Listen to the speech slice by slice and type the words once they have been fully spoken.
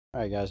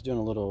Alright guys, doing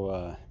a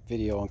little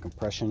video on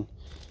compression.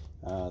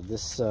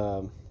 This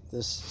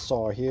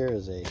saw here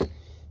is a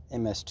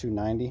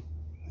MS290,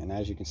 and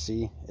as you can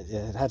see,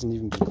 it hasn't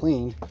even been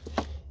cleaned.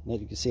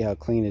 And you can see how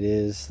clean it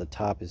is. The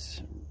top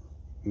is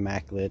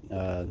immaculate.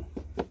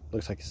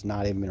 Looks like it's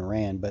not even been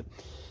ran, but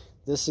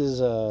this is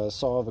a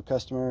saw of a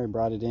customer. He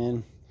brought it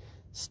in.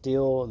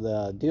 Stihl,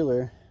 the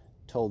dealer,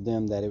 told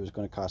them that it was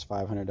going to cost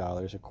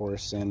 $500, of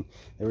course, and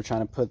they were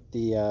trying to put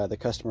the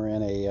customer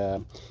in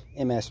a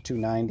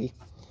MS290.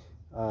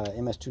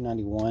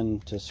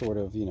 MS291 to sort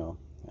of,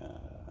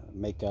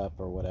 make up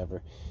or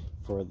whatever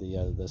for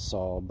the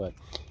saw. But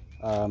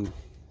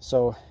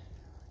so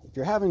if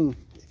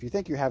you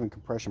think you're having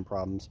compression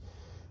problems,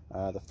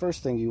 the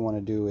first thing you want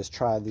to do is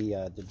try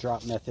the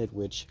drop method,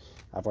 which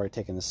I've already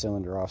taken the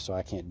cylinder off, so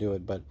I can't do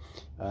it. But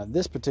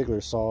this particular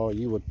saw,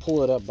 you would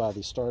pull it up by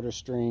the starter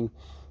string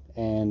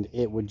and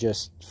it would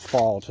just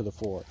fall to the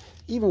floor.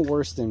 Even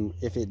worse than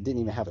if it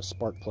didn't even have a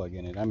spark plug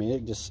in it. I mean,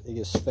 it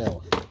just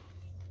fell.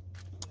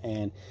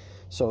 And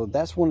so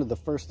that's one of the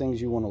first things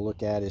you want to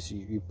look at, is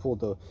you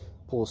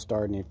pull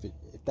start, and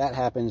if that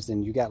happens,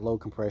 then you got low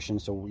compression.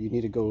 So you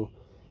need to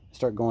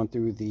start going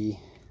through the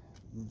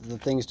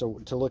things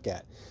to look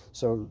at.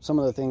 So some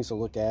of the things to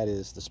look at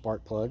is the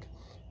spark plug.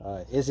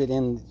 Is it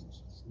in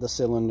the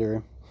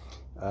cylinder?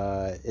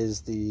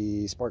 Is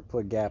the spark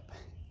plug gap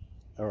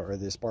or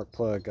the spark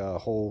plug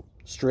hole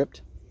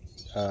stripped?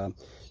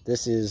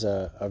 This is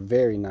a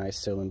very nice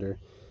cylinder.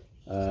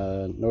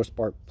 No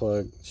spark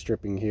plug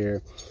stripping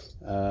here.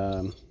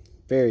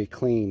 Very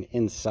clean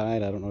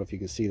inside. I don't know if you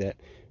can see that.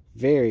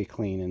 Very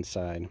clean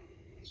inside.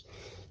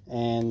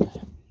 And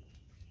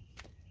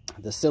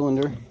the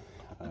cylinder,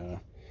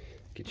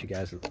 get you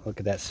guys a look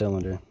at that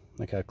cylinder.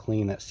 Look how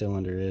clean that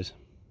cylinder is.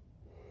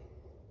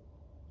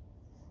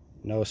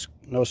 No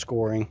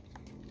scoring.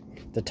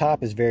 The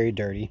top is very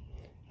dirty,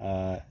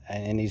 and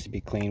it needs to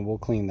be cleaned. We'll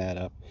clean that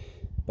up.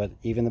 But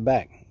even the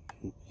back,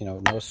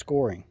 no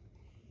scoring.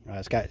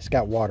 It's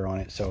got water on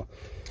it, so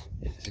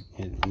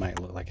it might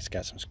look like it's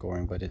got some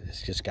scoring, but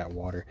it's just got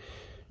water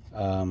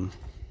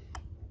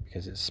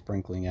because it's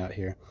sprinkling out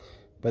here.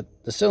 But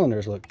the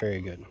cylinders look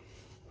very good.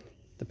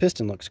 The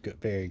piston looks good,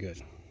 very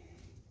good.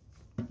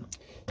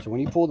 So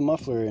when you pull the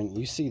muffler and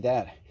you see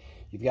that,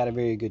 you've got a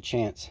very good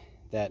chance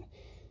that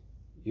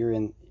you're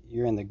in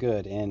the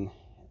good. And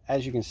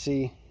as you can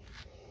see,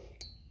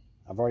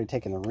 I've already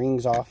taken the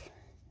rings off,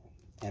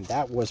 and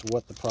that was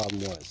what the problem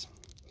was.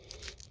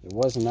 It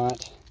was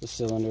not the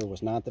cylinder,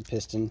 was not the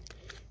piston.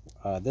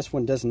 This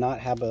one does not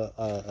have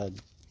a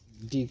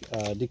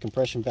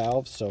decompression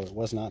valve, so it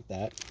was not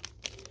that.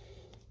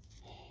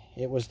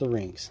 It was the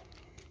rings.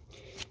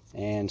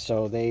 And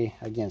so they,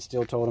 again,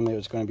 Stihl told them it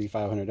was going to be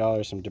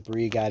 $500. Some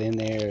debris got in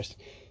there.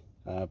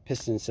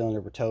 Piston and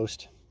cylinder were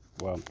toast.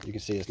 Well, you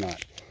can see it's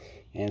not.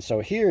 And so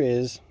here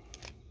is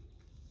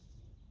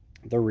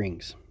the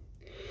rings.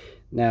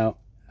 Now,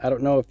 I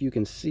don't know if you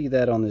can see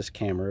that on this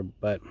camera,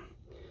 but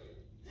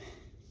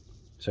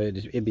so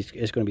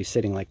it's going to be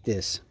sitting like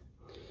this.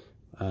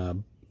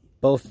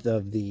 Both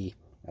of the,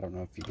 I don't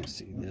know if you can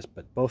see this,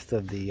 but both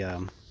of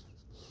the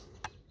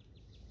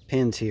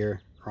pins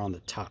here are on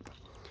the top.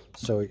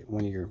 So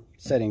when you're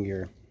placing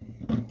your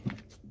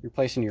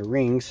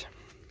rings,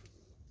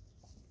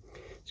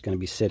 it's going to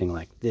be sitting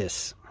like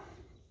this,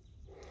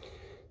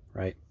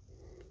 right?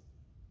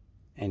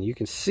 And you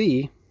can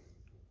see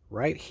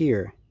right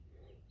here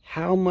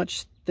how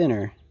much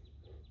thinner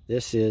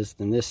this is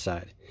than this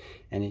side.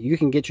 And you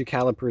can get your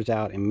calipers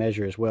out and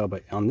measure as well,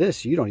 but on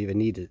this you don't even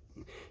need to.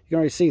 You can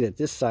already see that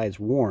this side's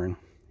worn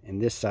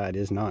and this side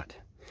is not.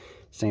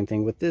 Same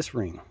thing with this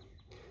ring.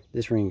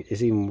 This ring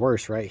is even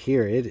worse right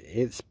here.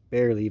 It's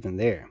barely even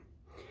there.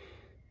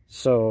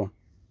 So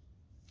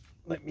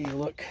let me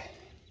look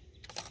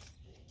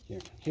here.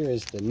 Here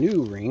is the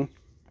new ring.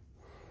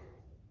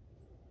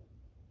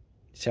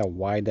 See how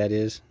wide that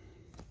is?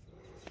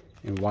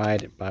 And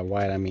wide, by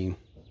wide I mean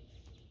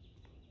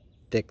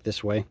thick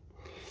this way.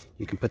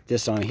 You can put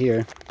this on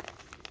here,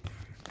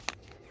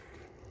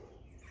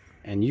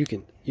 and you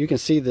can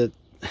see the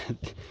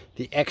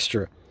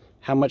extra,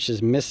 how much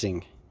is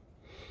missing.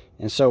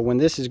 And so when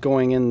this is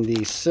going in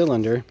the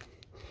cylinder,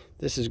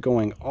 this is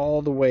going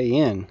all the way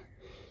in,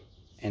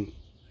 and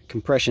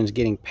compression is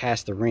getting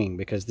past the ring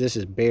because this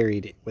is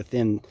buried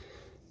within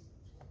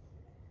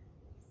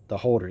the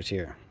holders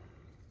here.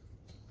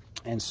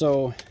 And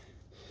so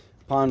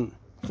upon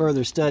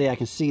further study, I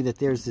can see that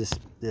there's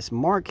this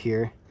mark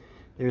here.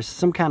 There's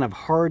some kind of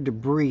hard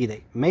debris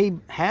that may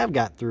have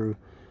got through,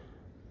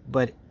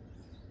 but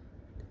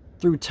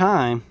through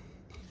time,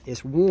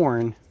 it's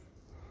worn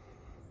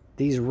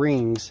these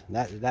rings.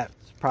 That's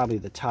probably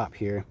the top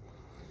here.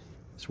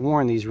 It's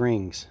worn these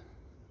rings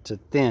to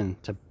thin,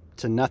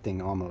 to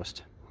nothing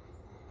almost.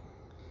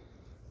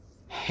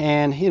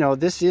 And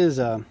this is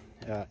a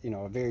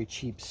very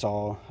cheap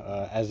saw,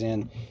 as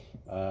in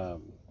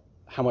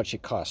how much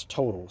it costs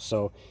total.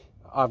 So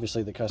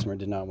obviously the customer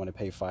did not want to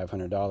pay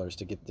 $500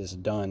 to get this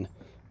done,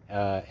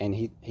 and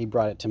he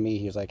brought it to me.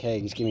 He was like,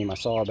 hey, just give me my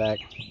saw back.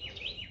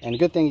 And a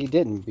good thing he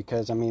didn't,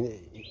 because I mean,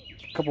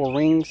 a couple of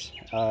rings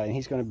and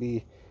he's going to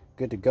be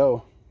good to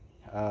go.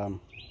 And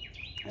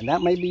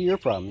that may be your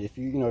problem. If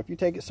if you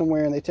take it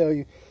somewhere and they tell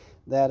you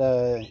that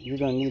you're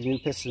going to need a new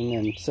piston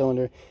and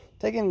cylinder,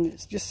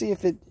 just see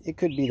if it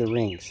could be the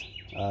rings.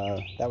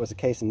 That was the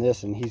case in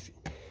this, and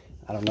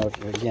I don't know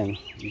if, again,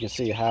 you can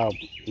see how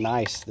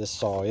nice this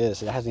saw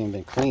is. It hasn't even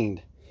been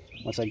cleaned.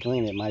 Once I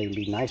clean it, it might even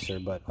be nicer,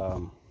 but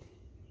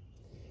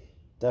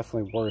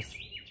definitely worth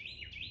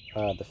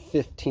the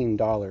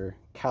 $15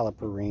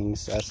 caliper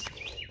rings. That's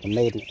the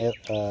made in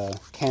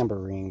camber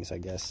rings, I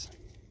guess.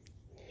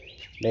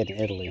 Made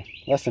in Italy.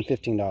 Less than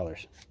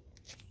 $15.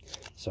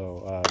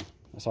 So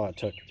that's all it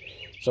took.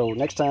 So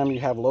next time you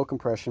have low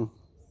compression,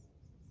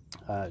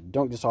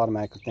 don't just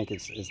automatically think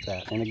it's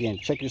that. And again,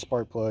 check your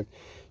spark plug,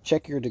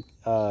 check your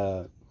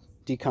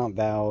decomp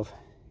valve.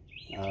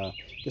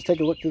 Just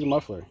take a look through the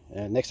muffler.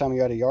 And next time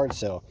you're at a yard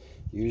sale,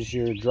 use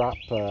your drop,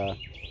 the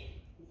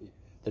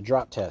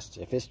drop test.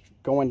 If it's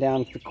going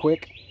down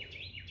quick,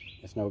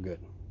 it's no good.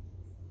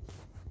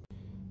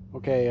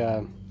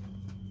 Okay,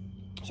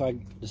 so I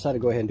decided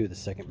to go ahead and do the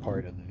second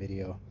part of the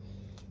video,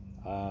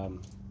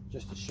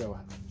 just to show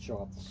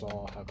off the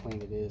saw, how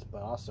clean it is,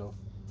 but also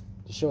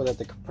to show that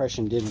the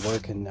compression did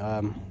work. And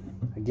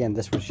again,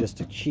 this was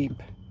just a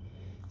cheap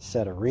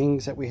set of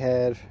rings that we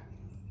had.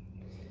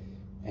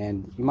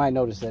 And you might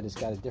notice that it's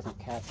got a different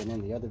cap than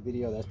in the other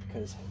video. That's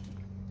because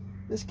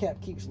this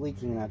cap keeps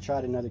leaking, and I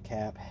tried another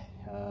cap.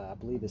 I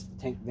believe it's the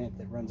tank vent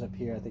that runs up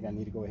here. I think I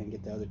need to go ahead and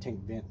get the other tank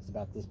vent. It's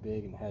about this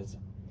big and has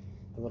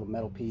the little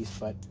metal piece,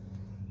 but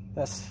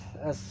that's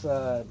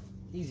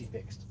easy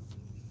fixed.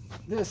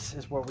 This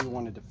is what we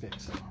wanted to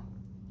fix.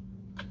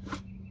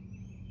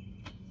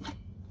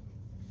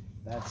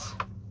 That's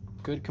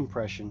good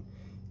compression.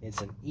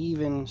 It's an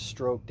even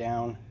stroke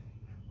down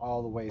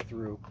all the way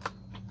through.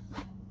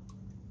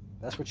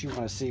 That's what you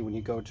want to see when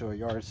you go to a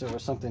yard sale or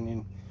something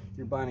and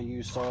you're buying a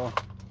used saw.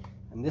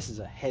 And this is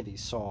a heavy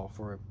saw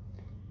for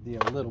the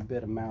little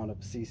bit amount of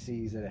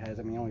cc's that it has.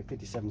 I mean, only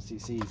 57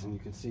 cc's, and you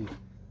can see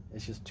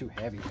it's just too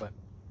heavy, but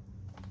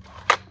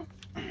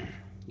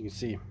you can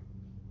see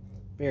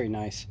very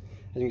nice.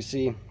 As you can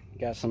see,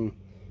 got some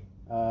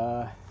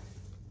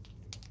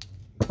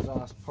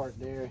exhaust part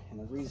there, and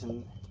the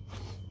reason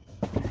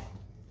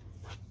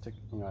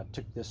I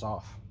took this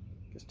off,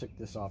 just took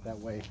this off, that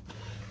way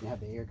you have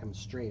the air coming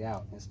straight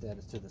out instead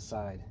of to the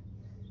side.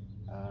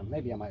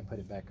 Maybe I might put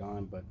it back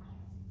on, but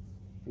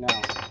for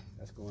now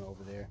that's going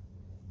over there.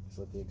 Just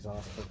let the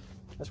exhaust, but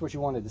that's what you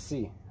wanted to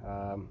see.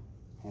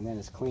 And then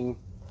it's clean,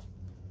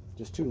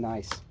 just too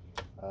nice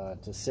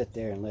to sit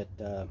there and let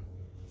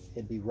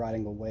it be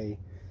rotting away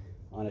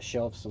on a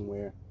shelf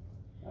somewhere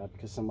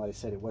because somebody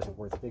said it wasn't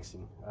worth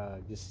fixing.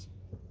 Just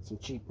some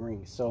cheap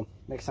rings. So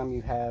next time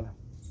you have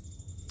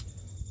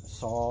a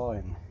saw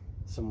and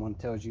someone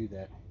tells you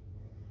that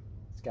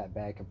it's got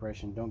bad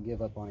compression, don't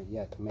give up on it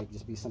yet. It may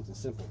just be something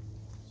simple.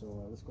 So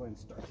let's go ahead and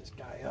start this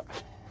guy up.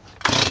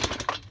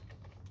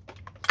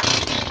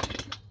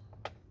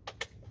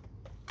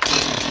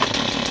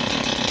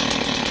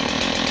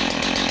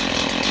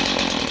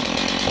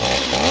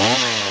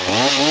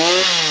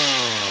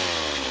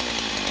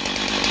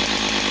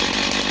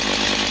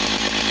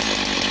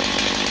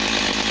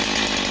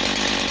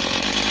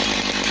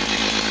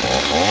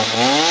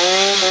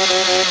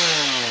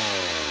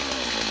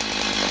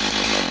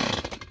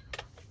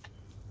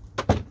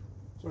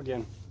 So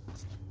again,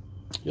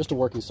 just a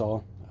working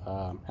saw.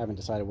 Haven't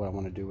decided what I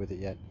want to do with it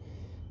yet.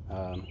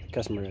 The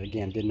customer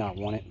again did not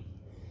want it.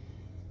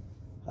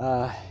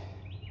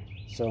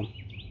 So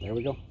there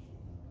we go.